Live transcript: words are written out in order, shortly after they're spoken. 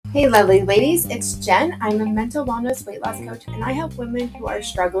Hey, lovely ladies, it's Jen. I'm a mental wellness weight loss coach, and I help women who are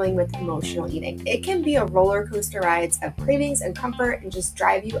struggling with emotional eating. It can be a roller coaster ride of cravings and comfort and just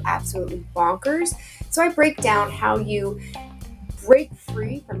drive you absolutely bonkers. So, I break down how you break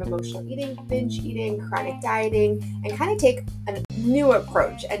free from emotional eating, binge eating, chronic dieting, and kind of take a new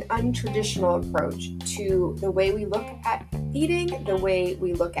approach, an untraditional approach to the way we look at eating, the way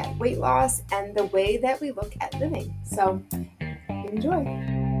we look at weight loss, and the way that we look at living. So,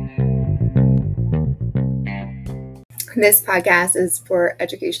 enjoy. This podcast is for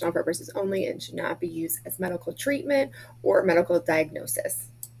educational purposes only and should not be used as medical treatment or medical diagnosis.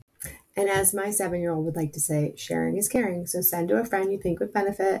 And as my 7-year-old would like to say, sharing is caring. So send to a friend you think would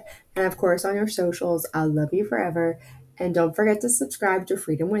benefit. And of course, on your socials, I'll love you forever. And don't forget to subscribe to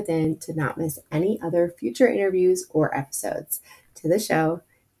Freedom Within to not miss any other future interviews or episodes. To the show,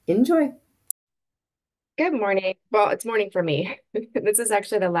 enjoy. Good morning. Well, it's morning for me. This is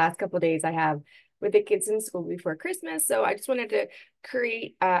actually the last couple of days I have with the kids in school before Christmas. So I just wanted to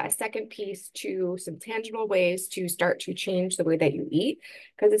create a second piece to some tangible ways to start to change the way that you eat,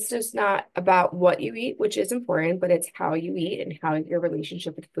 because it's just not about what you eat, which is important, but it's how you eat and how your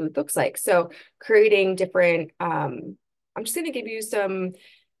relationship with food looks like. So creating different, I'm just going to give you some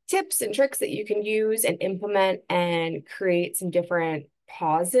tips and tricks that you can use and implement and create some different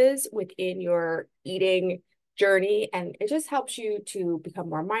pauses within your eating journey. And it just helps you to become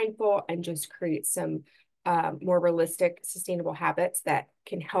more mindful and just create some more realistic, sustainable habits that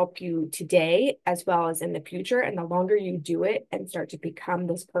can help you today as well as in the future. And the longer you do it and start to become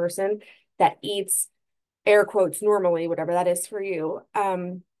this person that eats, air quotes, normally, whatever that is for you,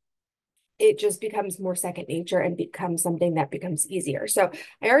 it just becomes more second nature and becomes something that becomes easier. So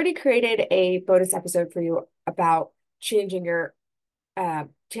I already created a bonus episode for you about changing your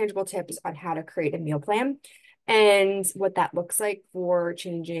tangible tips on how to create a meal plan and what that looks like for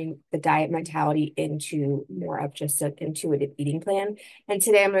changing the diet mentality into more of just an intuitive eating plan. And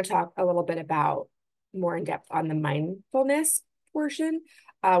today I'm going to talk a little bit about more in depth on the mindfulness portion.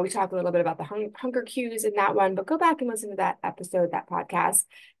 We talk a little bit about the hunger cues in that one, but go back and listen to that episode, that podcast.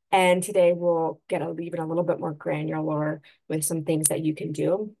 And today we'll get even a little bit more granular with some things that you can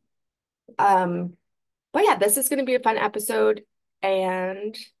do. But yeah, this is going to be a fun episode.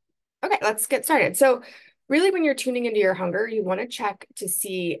 And okay, let's get started. So really, when you're tuning into your hunger, you want to check to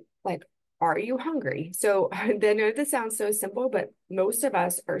see, like, are you hungry? So I know this sounds so simple, but most of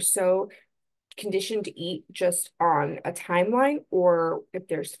us are so conditioned to eat just on a timeline or if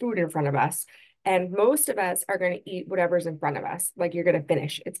there's food in front of us. And most of us are going to eat whatever's in front of us. Like, you're going to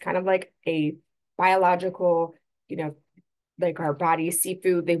finish. It's kind of like a biological, like our bodies see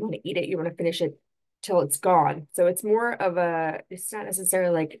food, they want to eat it, you want to finish it till it's gone. So it's more of it's not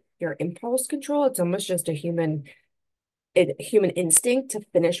necessarily like your impulse control. It's almost just a human instinct to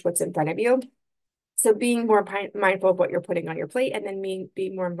finish what's in front of you. So being more mindful of what you're putting on your plate, and then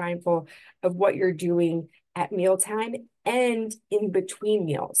being more mindful of what you're doing at mealtime and in between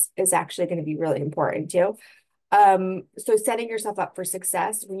meals is actually going to be really important too. So setting yourself up for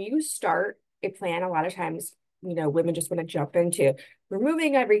success, when you start a plan, a lot of times, women just want to jump into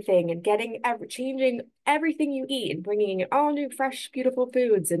removing everything and changing everything you eat and bringing in all new, fresh, beautiful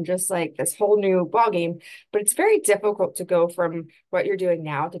foods and just like this whole new ballgame. But it's very difficult to go from what you're doing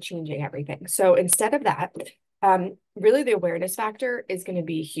now to changing everything. So instead of that, really the awareness factor is going to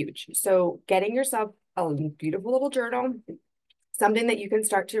be huge. So getting yourself a beautiful little journal, something that you can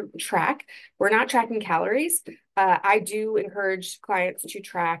start to track. We're not tracking calories. I do encourage clients to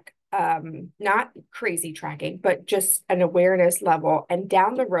track, not crazy tracking, but just an awareness level. And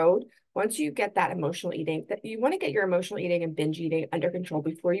down the road, once you get that emotional eating, that you want to get your emotional eating and binge eating under control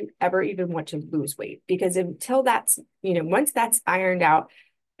before you ever even want to lose weight. Because until that's, once that's ironed out,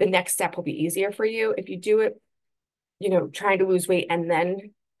 the next step will be easier for you. If you do it, trying to lose weight and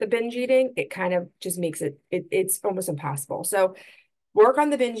then the binge eating, it kind of just makes it's almost impossible. So work on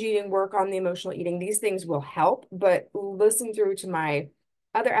the binge eating, work on the emotional eating. These things will help, but listen through to my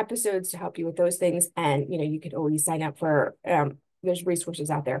other episodes to help you with those things. And, you could always sign up for, there's resources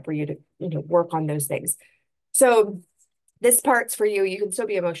out there for you to, work on those things. So this part's for you. You can still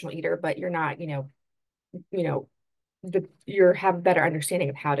be an emotional eater, but you're not, you have a better understanding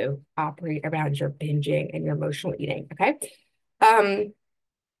of how to operate around your binging and your emotional eating. Okay.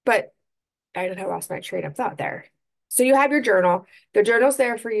 But I lost my train of thought there. So you have your journal. The journal's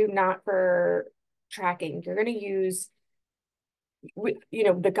there for you, not for tracking. You're going to use,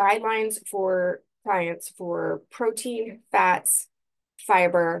 the guidelines for clients for protein, fats,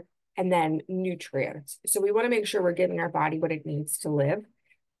 fiber, and then nutrients. So we want to make sure we're giving our body what it needs to live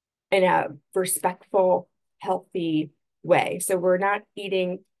in a respectful, healthy way. So we're not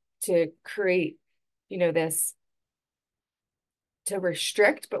eating to create, this to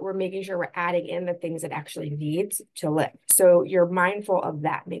restrict, but we're making sure we're adding in the things it actually needs to live. So you're mindful of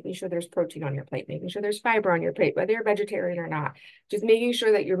that, making sure there's protein on your plate, making sure there's fiber on your plate, whether you're vegetarian or not, just making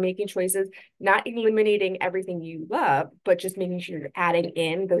sure that you're making choices, not eliminating everything you love, but just making sure you're adding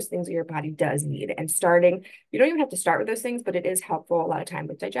in those things that your body does need. And starting, you don't even have to start with those things, but it is helpful a lot of time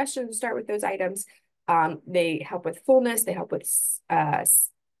with digestion to start with those items. They help with fullness, they help with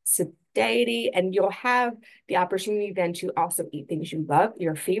satiety, and you'll have the opportunity then to also eat things you love,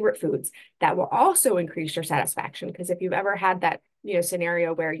 your favorite foods, that will also increase your satisfaction. Because if you've ever had that,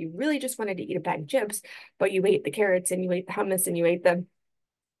 scenario where you really just wanted to eat a bag of chips, but you ate the carrots and you ate the hummus and you ate the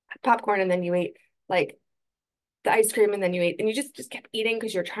popcorn and then you ate like the ice cream and then you ate and you just kept eating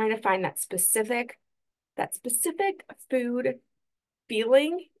because you're trying to find that specific food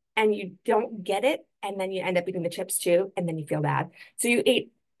feeling, and you don't get it, and then you end up eating the chips too, and then you feel bad. So you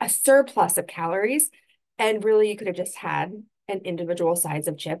ate a surplus of calories, and really you could have just had an individual size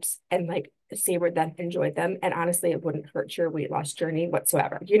of chips and like savored them, enjoyed them, and honestly, it wouldn't hurt your weight loss journey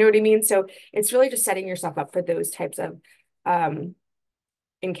whatsoever. You know what I mean? So it's really just setting yourself up for those types of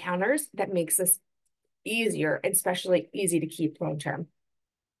encounters that makes this easier, especially easy to keep long term.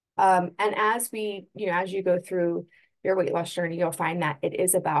 And as you go through your weight loss journey, you'll find that it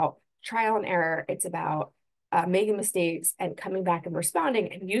is about trial and error. It's about making mistakes and coming back and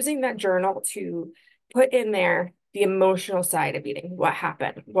responding and using that journal to put in there the emotional side of eating. What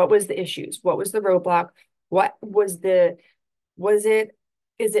happened? What was the issues? What was the roadblock? What was was it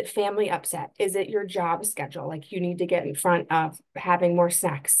is it family upset? Is it your job schedule? Like you need to get in front of having more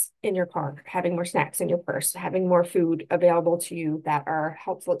snacks in your car, having more snacks in your purse, having more food available to you that are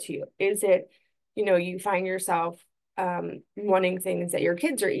helpful to you? Is it, you find yourself wanting things that your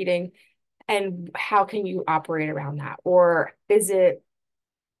kids are eating, and how can you operate around that? Or is it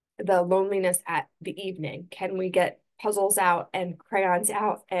the loneliness at the evening? Can we get puzzles out and crayons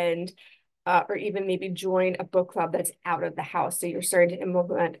out and or even maybe join a book club that's out of the house? So you're starting to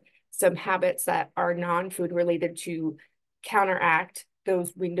implement some habits that are non-food related to counteract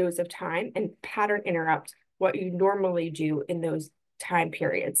those windows of time and pattern interrupt what you normally do in those time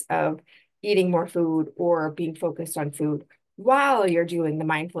periods of eating more food or being focused on food while you're doing the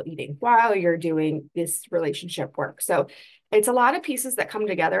mindful eating, while you're doing this relationship work. So it's a lot of pieces that come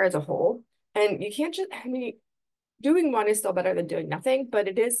together as a whole. And you can't just, I mean, doing one is still better than doing nothing, but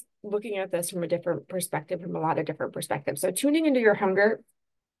it is looking at this from a different perspective, from a lot of different perspectives. So tuning into your hunger,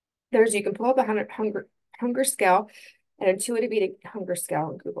 you can pull up a hunger scale, an intuitive eating hunger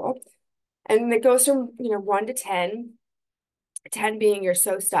scale on Google. And it goes from, 1 to 10, 10 being you're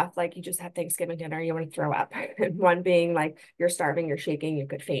so stuffed, like you just had Thanksgiving dinner, you want to throw up. And 1 being like you're starving, you're shaking, you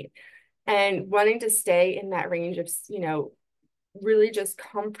could faint. And wanting to stay in that range of, really just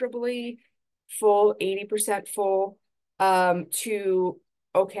comfortably full, 80% full, to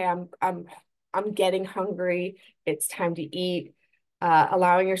okay, I'm getting hungry. It's time to eat.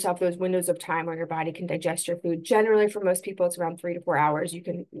 Allowing yourself those windows of time where your body can digest your food. Generally, for most people, it's around 3 to 4 hours. You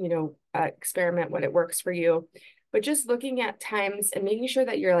can, experiment when it works for you. But just looking at times and making sure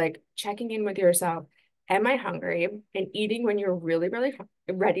that you're like checking in with yourself. Am I hungry? And eating when you're really, really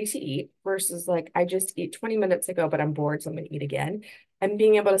ready to eat versus like, I just eat 20 minutes ago, but I'm bored, so I'm going to eat again. And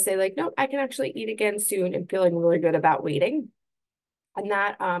being able to say like, no, I can actually eat again soon, and feeling really good about waiting. And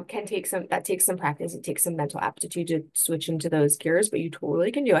that takes some practice. It takes some mental aptitude to switch into those gears, but you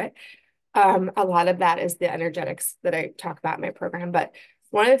totally can do it. A lot of that is the energetics that I talk about in my program. But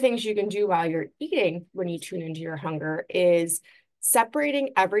one of the things you can do while you're eating when you tune into your hunger is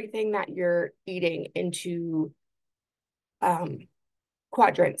separating everything that you're eating into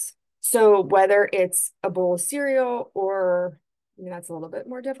quadrants. So whether it's a bowl of cereal or, that's a little bit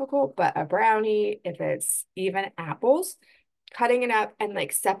more difficult, but a brownie, if it's even apples, cutting it up and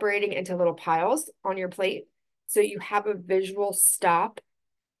like separating into little piles on your plate. So you have a visual stop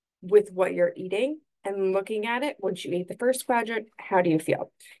with what you're eating and looking at it. Once you eat the first quadrant, how do you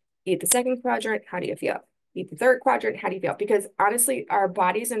feel? Eat the second quadrant, how do you feel? Eat the third quadrant, how do you feel? Because honestly, our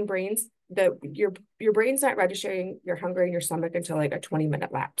bodies and brains, your brain's not registering your hunger in your stomach until like a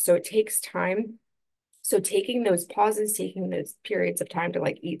 20-minute lapse. So it takes time. So taking those pauses, taking those periods of time to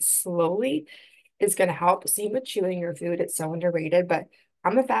like eat slowly is going to help. Same with chewing your food. It's so underrated, but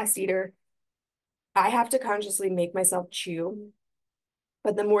I'm a fast eater. I have to consciously make myself chew.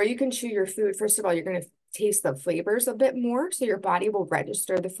 But the more you can chew your food, first of all, you're going to taste the flavors a bit more. So your body will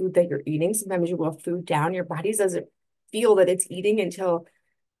register the food that you're eating. Sometimes you will food down. Your body doesn't feel that it's eating until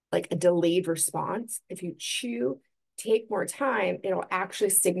like a delayed response. If you chew, take more time, it'll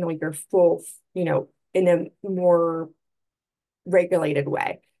actually signal you're full, in a more regulated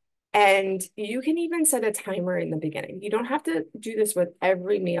way. And you can even set a timer in the beginning. You don't have to do this with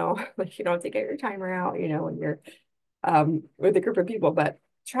every meal. Like you don't have to get your timer out, when you're with a group of people, but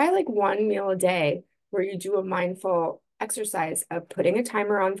try like one meal a day where you do a mindful exercise of putting a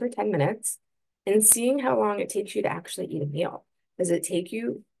timer on for 10 minutes and seeing how long it takes you to actually eat a meal. Does it take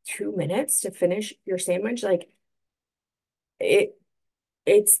you 2 minutes to finish your sandwich? Like it,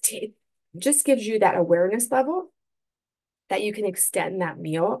 it's just gives you that awareness level that you can extend that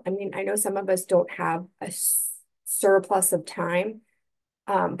meal. I mean, I know some of us don't have a surplus of time,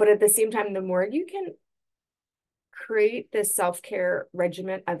 but at the same time, the more you can create this self-care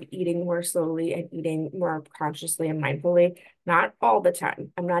regimen of eating more slowly and eating more consciously and mindfully, not all the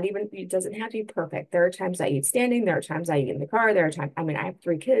time. It doesn't have to be perfect. There are times I eat standing, there are times I eat in the car, there are times, I mean, I have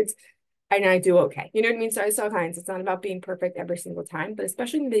 3 kids and I do okay. You know what I mean? So I saw clients, it's not about being perfect every single time, but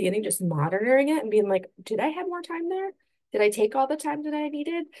especially in the beginning, just monitoring it and being like, did I have more time there? Did I take all the time that I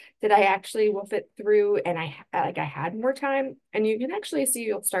needed? Did I actually wolf it through and I had more time? And you can actually see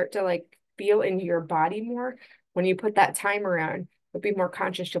you'll start to like feel in your body more when you put that timer on. You'll be more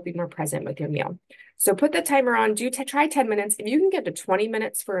conscious, you'll be more present with your meal. So put the timer on, try 10 minutes. If you can get to 20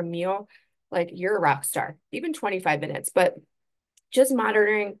 minutes for a meal, like you're a rock star, even 25 minutes, but just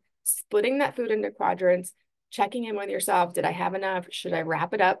monitoring, splitting that food into quadrants, checking in with yourself. Did I have enough? Should I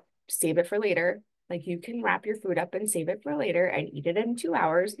wrap it up? Save it for later. Like you can wrap your food up and save it for later and eat it in 2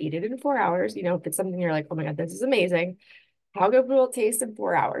 hours, eat it in 4 hours. If it's something you're like, oh my God, this is amazing. How good will it taste in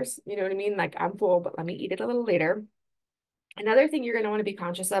 4 hours? You know what I mean? Like I'm full, but let me eat it a little later. Another thing you're going to want to be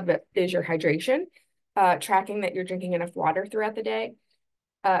conscious of is your hydration, tracking that you're drinking enough water throughout the day,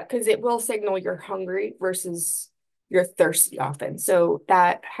 because it will signal you're hungry versus you're thirsty often. So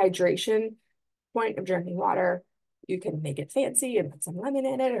that hydration point of drinking water, you can make it fancy and put some lemon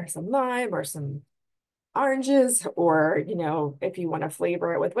in it or some lime or some oranges, or if you want to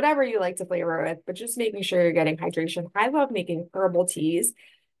flavor it with whatever you like to flavor it with, but just making sure you're getting hydration. I love making herbal teas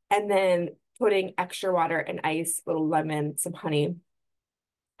and then putting extra water and ice, little lemon, some honey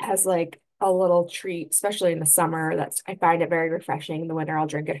as like a little treat, especially in the summer. I find it very refreshing. In the winter I'll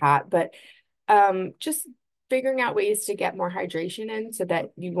drink it hot, but just figuring out ways to get more hydration in so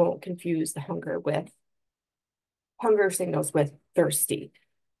that you won't confuse the hunger signals with thirsty.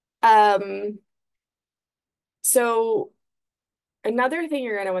 So another thing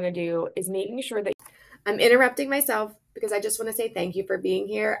you're going to want to do is making sure that I'm interrupting myself because I just want to say thank you for being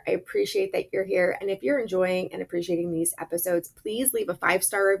here. I appreciate that you're here. And if you're enjoying and appreciating these episodes, please leave a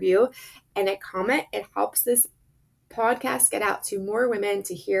 5-star review and a comment. It helps this podcast get out to more women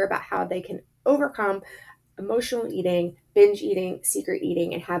to hear about how they can overcome emotional eating, binge eating, secret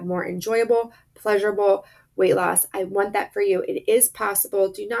eating, and have more enjoyable, pleasurable weight loss. I want that for you. It is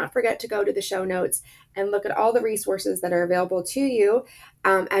possible. Do not forget to go to the show notes and look at all the resources that are available to you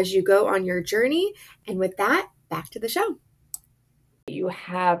as you go on your journey. And with that, back to the show. You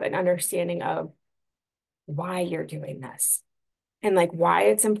have an understanding of why you're doing this and like why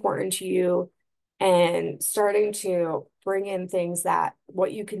it's important to you, and starting to bring in things that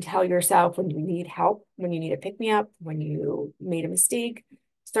what you can tell yourself when you need help, when you need a pick-me-up, when you made a mistake,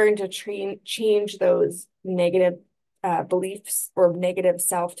 starting to change those negative beliefs or negative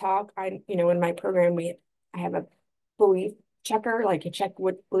self-talk. In my program, I have a belief checker, like you check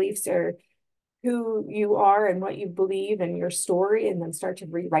what beliefs are who you are and what you believe and your story, and then start to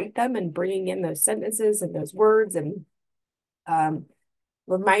rewrite them and bringing in those sentences and those words and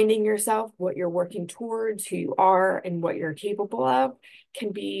reminding yourself what you're working towards, who you are, and what you're capable of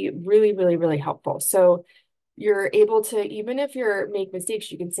can be really, really, really helpful. So you're able to, even if you make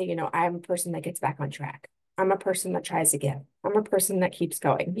mistakes, you can say, I'm a person that gets back on track. I'm a person that tries again. I'm a person that keeps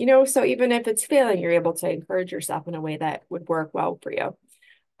going, so even if it's failing, you're able to encourage yourself in a way that would work well for you.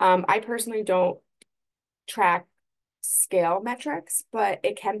 I personally don't track scale metrics, but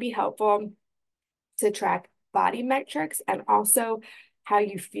it can be helpful to track body metrics and also how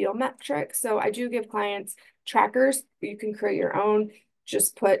you feel metrics. So I do give clients trackers. You can create your own.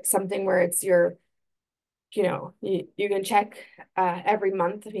 Just put something where it's your, you can check every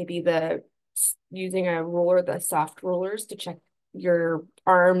month, maybe using a ruler, the soft rulers to check your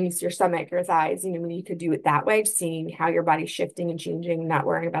arms, your stomach, your thighs. You could do it that way, seeing how your body's shifting and changing, not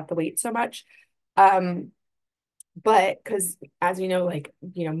worrying about the weight so much. But because as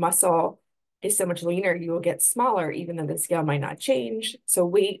muscle is so much leaner, you will get smaller, even though the scale might not change. So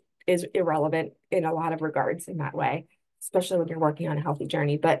weight is irrelevant in a lot of regards in that way, especially when you're working on a healthy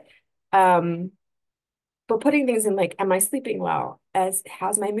journey. But putting things in like, am I sleeping well?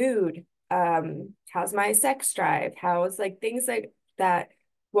 How's my mood? How's my sex drive? How's like things like that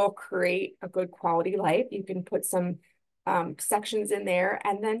will create a good quality life. You can put some sections in there,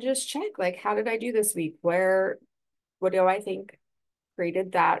 and then just check, like, how did I do this week? What do I think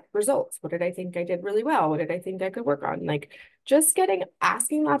created that results? What did I think I did really well? What did I think I could work on? Like, just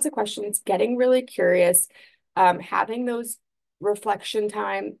asking lots of questions, getting really curious, having those reflection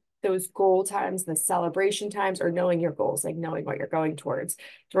time, those goal times, the celebration times, or knowing your goals, like knowing what you're going towards,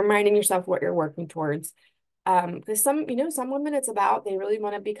 reminding yourself what you're working towards. Because some women, it's about, they really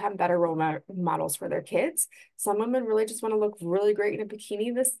want to become better models for their kids. Some women really just want to look really great in a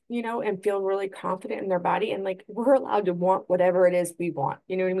bikini and feel really confident in their body. And like, we're allowed to want whatever it is we want.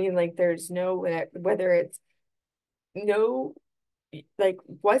 You know what I mean? Like, there's no, whether it's no, like,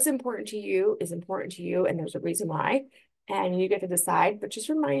 what's important to you is important to you, and there's a reason why. And you get to decide, but just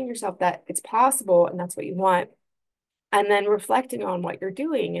reminding yourself that it's possible and that's what you want. And then reflecting on what you're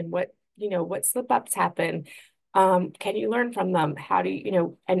doing and what slip ups happen. Can you learn from them? How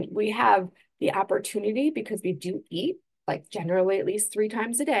do and we have the opportunity, because we do eat, like, generally at least 3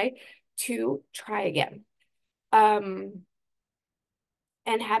 times a day, to try again. And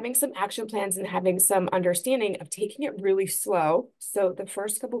having some action plans and having some understanding of taking it really slow. So the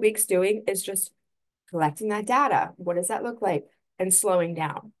first couple weeks doing is just collecting that data. What does that look like? And slowing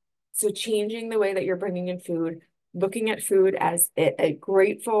down. So changing the way that you're bringing in food, looking at food as a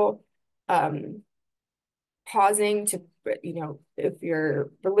grateful, pausing to, if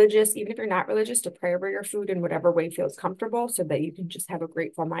you're religious, even if you're not religious, to pray over your food in whatever way feels comfortable, so that you can just have a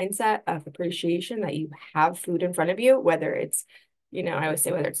grateful mindset of appreciation that you have food in front of you, whether it's, I always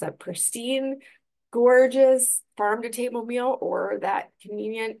say, whether it's that pristine, gorgeous farm to table meal or that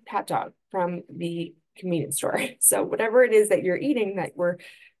convenient hot dog from the convenience store. So whatever it is that you're eating,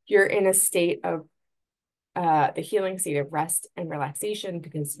 you're in a state of the healing state of rest and relaxation,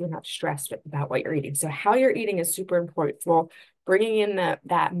 because you're not stressed about what you're eating. So how you're eating is super important. For bringing in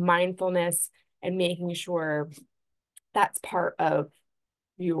that mindfulness and making sure that's part of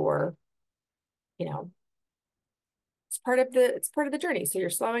your, it's part of the journey. So you're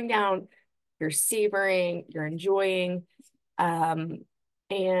slowing down, you're savoring, you're enjoying, and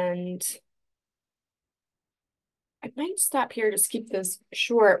I might stop here, just keep this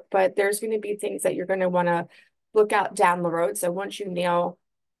short, but there's going to be things that you're going to want to look out down the road. So once you nail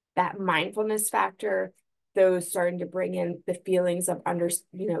that mindfulness factor, those starting to bring in the feelings of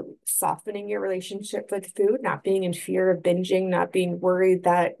softening your relationship with food, not being in fear of binging, not being worried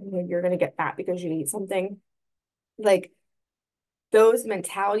that you're going to get fat because you eat something. Like, those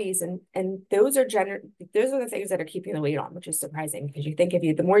mentalities and those are the things that are keeping the weight on, which is surprising, because you think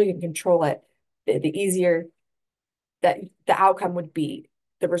the more you can control it, the easier that the outcome would be,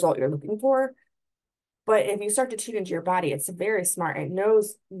 the result you're looking for. But if you start to tune into your body, it's very smart. It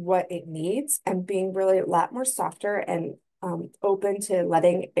knows what it needs, and being really a lot more softer and open to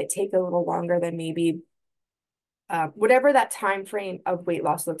letting it take a little longer than maybe whatever that time frame of weight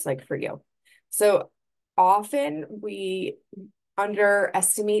loss looks like for you. So often we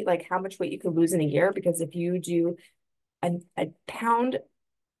underestimate, like, how much weight you could lose in a year, because if you do a pound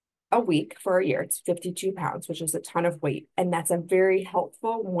a week for a year, it's 52 pounds, which is a ton of weight. And that's a very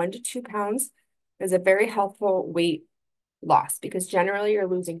helpful 1 to 2 pounds is a very helpful weight loss, because generally you're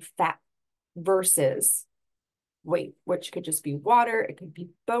losing fat versus weight, which could just be water. It could be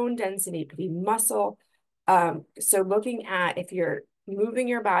bone density. It could be muscle. So looking at, if you're moving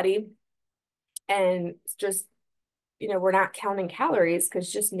your body and just, we're not counting calories,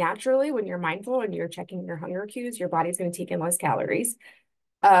 because just naturally when you're mindful and you're checking your hunger cues, your body's going to take in less calories.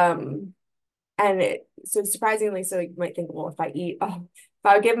 So surprisingly, so you might think, well, if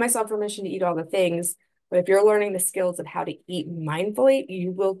I give myself permission to eat all the things, but if you're learning the skills of how to eat mindfully,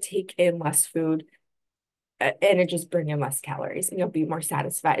 you will take in less food, and it just bring in less calories, and you'll be more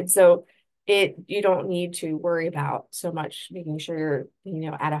satisfied. So you don't need to worry about so much making sure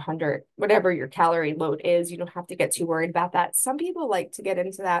you're, at 100, whatever your calorie load is. You don't have to get too worried about that. Some people like to get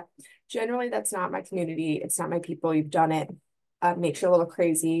into that. Generally, that's not my community. It's not my people. You've done it. Makes you a little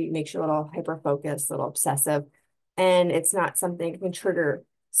crazy, makes you a little hyper-focused, a little obsessive. And it's not something that can trigger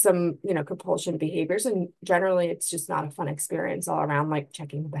some, compulsion behaviors. And generally, it's just not a fun experience all around, like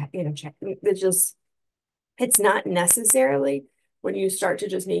checking the back, checking. It's not necessarily, when you start to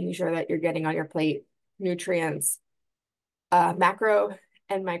just making sure that you're getting on your plate nutrients, macro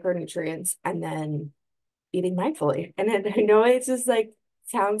and micronutrients, and then eating mindfully. And then I know it's just like,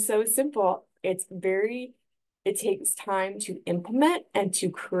 sounds so simple. It takes time to implement and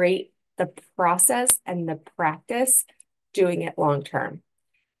to create the process and the practice doing it long term.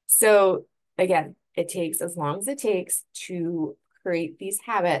 So again, it takes as long as it takes to create these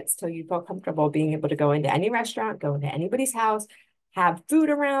habits till you feel comfortable being able to go into any restaurant, go into anybody's house, have food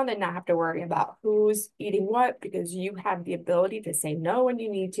around and not have to worry about who's eating what, because you have the ability to say no when you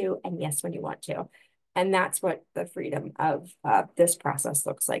need to and yes when you want to. And that's what the freedom of this process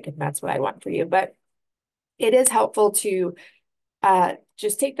looks like. And that's what I want for you. But it is helpful to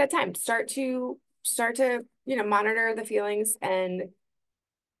just take that time, start to, monitor the feelings and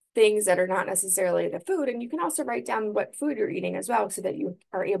things that are not necessarily the food. And you can also write down what food you're eating as well, so that you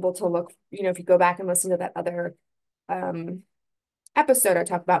are able to look, if you go back and listen to that other episode, I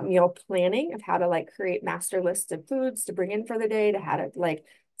talked about meal planning, of how to like create master lists of foods to bring in for the day, to how to like,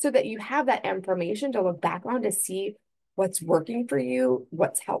 so that you have that information to look back on to see what's working for you,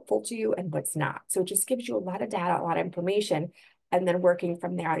 what's helpful to you, and what's not. So it just gives you a lot of data, a lot of information, and then working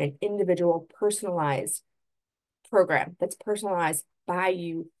from there on an individual personalized program that's personalized by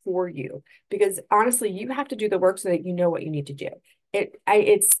you for you. Because honestly, you have to do the work so that you know what you need to do.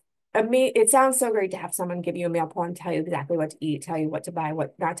 It sounds so great to have someone give you a meal plan, tell you exactly what to eat, tell you what to buy,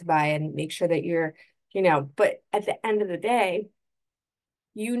 what not to buy, and make sure that you're, but at the end of the day,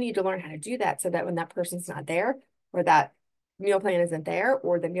 you need to learn how to do that so that when that person's not there, or that meal plan isn't there,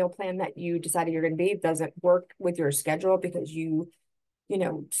 or the meal plan that you decided you're going to be doesn't work with your schedule because you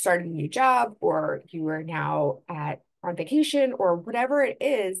started a new job, or you are now on vacation, or whatever it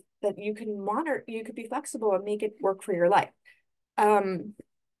is, that you can monitor, you could be flexible and make it work for your life.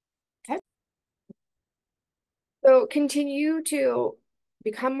 Okay. So continue to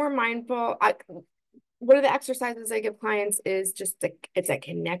become more mindful. One of the exercises I give clients is just it's a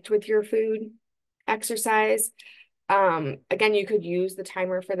connect with your food exercise. Again, you could use the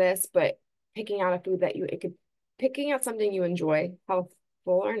timer for this, but picking out a food that picking out something you enjoy, healthful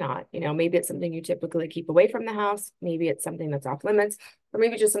or not, maybe it's something you typically keep away from the house. Maybe it's something that's off limits, or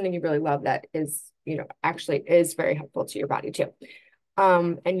maybe just something you really love that is, actually is very helpful to your body too.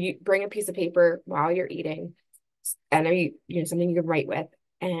 And you bring a piece of paper while you're eating, and something you can write with,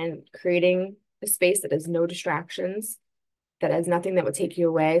 and creating a space that has no distractions, that has nothing that would take you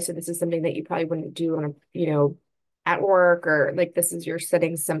away. So this is something that you probably wouldn't do on at work, or like, this is, you're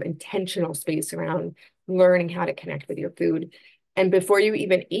setting some intentional space around learning how to connect with your food. And before you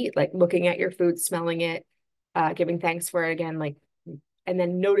even eat, like looking at your food, smelling it, giving thanks for it again, like, and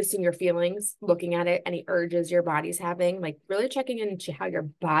then noticing your feelings, looking at it, any urges your body's having, like really checking into how your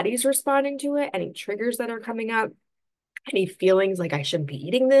body's responding to it, any triggers that are coming up, any feelings like I shouldn't be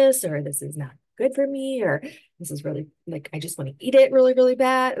eating this, or this is not good for me, or this is really like, I just want to eat it really, really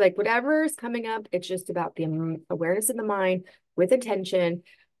bad. Like whatever is coming up, it's just about the awareness in the mind with attention.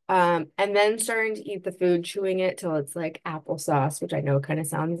 And then starting to eat the food, chewing it till it's like applesauce, which I know kind of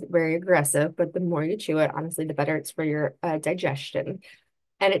sounds very aggressive, but the more you chew it, honestly, the better it's for your digestion.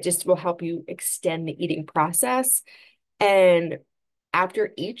 And it just will help you extend the eating process. And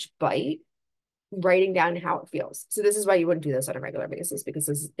after each bite, writing down how it feels. So this is why you wouldn't do this on a regular basis,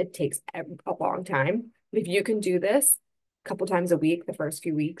 because it takes a long time. But if you can do this a couple times a week, the first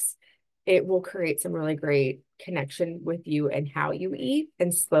few weeks, it will create some really great connection with you and how you eat,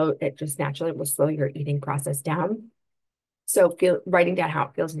 and it just naturally will slow your eating process down. So writing down how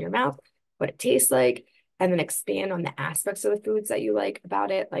it feels in your mouth, what it tastes like, and then expand on the aspects of the foods that you like about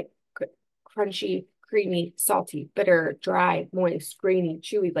it, like crunchy, creamy, salty, bitter, dry, moist, grainy,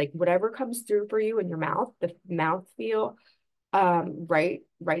 chewy, like whatever comes through for you in your mouth, the mouth feel, write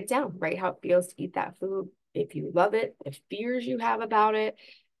it down, write how it feels to eat that food. If you love it, the fears you have about it.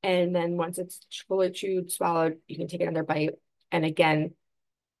 And then once it's fully chewed, swallowed, you can take another bite. And again,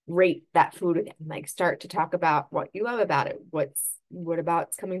 rate that food again, like start to talk about what you love about it. What about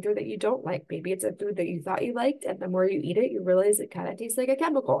it's coming through that you don't like? Maybe it's a food that you thought you liked, and the more you eat it, you realize it kind of tastes like a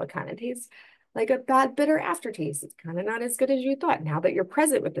chemical. It kind of tastes like a bad, bitter aftertaste. It's kind of not as good as you thought. Now that you're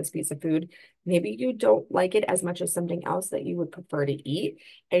present with this piece of food, maybe you don't like it as much as something else that you would prefer to eat.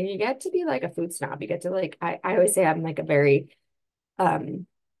 And you get to be like a food snob. You get to like, I always say I'm like a very,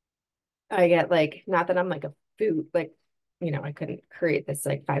 I get like, not that I'm like a food, like, I couldn't create this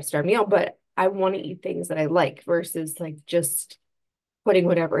like 5-star meal, but I want to eat things that I like versus like just putting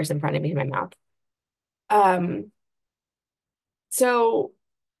whatever is in front of me in my mouth. So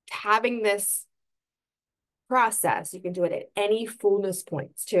having this process, you can do it at any fullness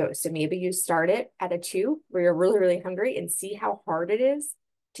points too. So maybe you start it at a 2 where you're really, really hungry, and see how hard it is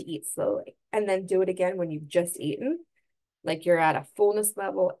to eat slowly. And then do it again when you've just eaten, like you're at a fullness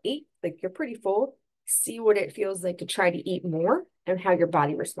level 8, like you're pretty full. See what it feels like to try to eat more, and how your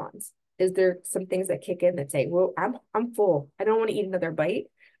body responds. Is there some things that kick in that say, well, I'm full, I don't want to eat another bite?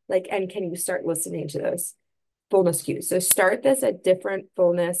 Like, and can you start listening to those fullness cues? So start this at different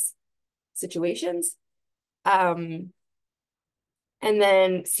fullness situations. and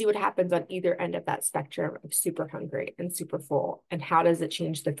then see what happens on either end of that spectrum of super hungry and super full. And how does it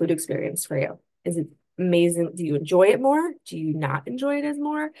change the food experience for you? Is it amazing? Do you enjoy it more? Do you not enjoy it as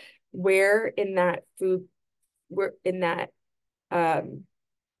more? Where in that food, where in that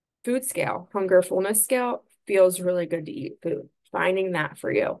food scale, hunger fullness scale, feels really good to eat food. Finding that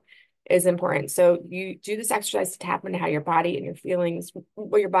for you is important. So you do this exercise to tap into how your body and your feelings,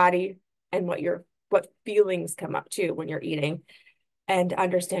 what your body and what feelings come up to when you're eating, and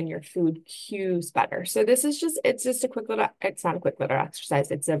understand your food cues better. So this is just, it's just a quick little, it's not a quick little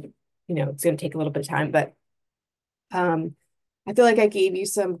exercise. It's a, it's going to take a little bit of time, but I feel like I gave you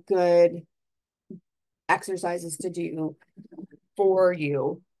some good exercises to do for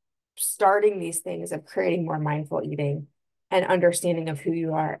you, starting these things of creating more mindful eating and understanding of who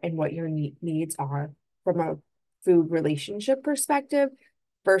you are and what your needs are from a food relationship perspective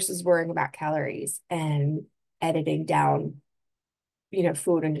versus worrying about calories and editing down,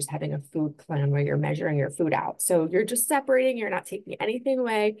 food and just having a food plan where you're measuring your food out. So you're just separating, you're not taking anything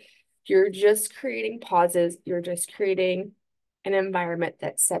away. You're just creating pauses. You're just creating an environment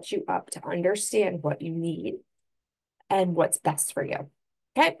that sets you up to understand what you need and what's best for you.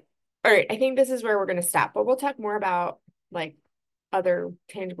 Okay. All right. I think this is where we're going to stop, but we'll talk more about like other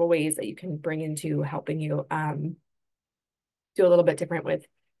tangible ways that you can bring into helping you do a little bit different with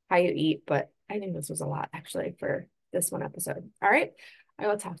how you eat. But I think this was a lot actually for this one episode. All right. I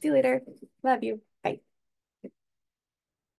will talk to you later. Love you.